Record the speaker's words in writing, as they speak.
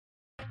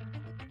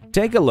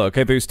Take a look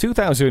at this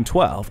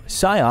 2012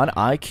 Scion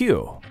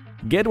IQ.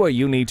 Get where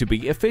you need to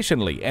be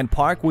efficiently and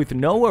park with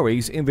no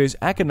worries in this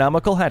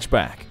economical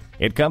hatchback.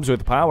 It comes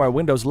with power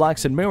windows,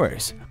 locks and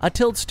mirrors, a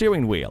tilt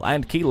steering wheel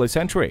and keyless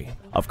entry.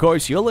 Of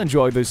course, you'll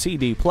enjoy the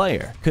CD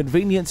player,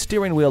 convenient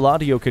steering wheel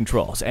audio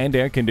controls and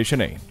air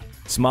conditioning.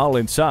 Small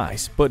in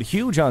size, but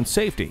huge on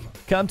safety.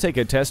 Come take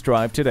a test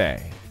drive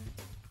today.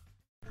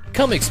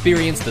 Come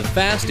experience the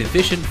fast,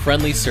 efficient,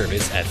 friendly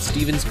service at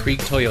Stevens Creek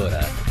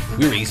Toyota.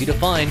 We're easy to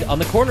find on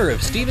the corner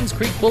of Stevens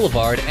Creek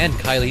Boulevard and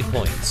Kiley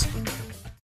Points.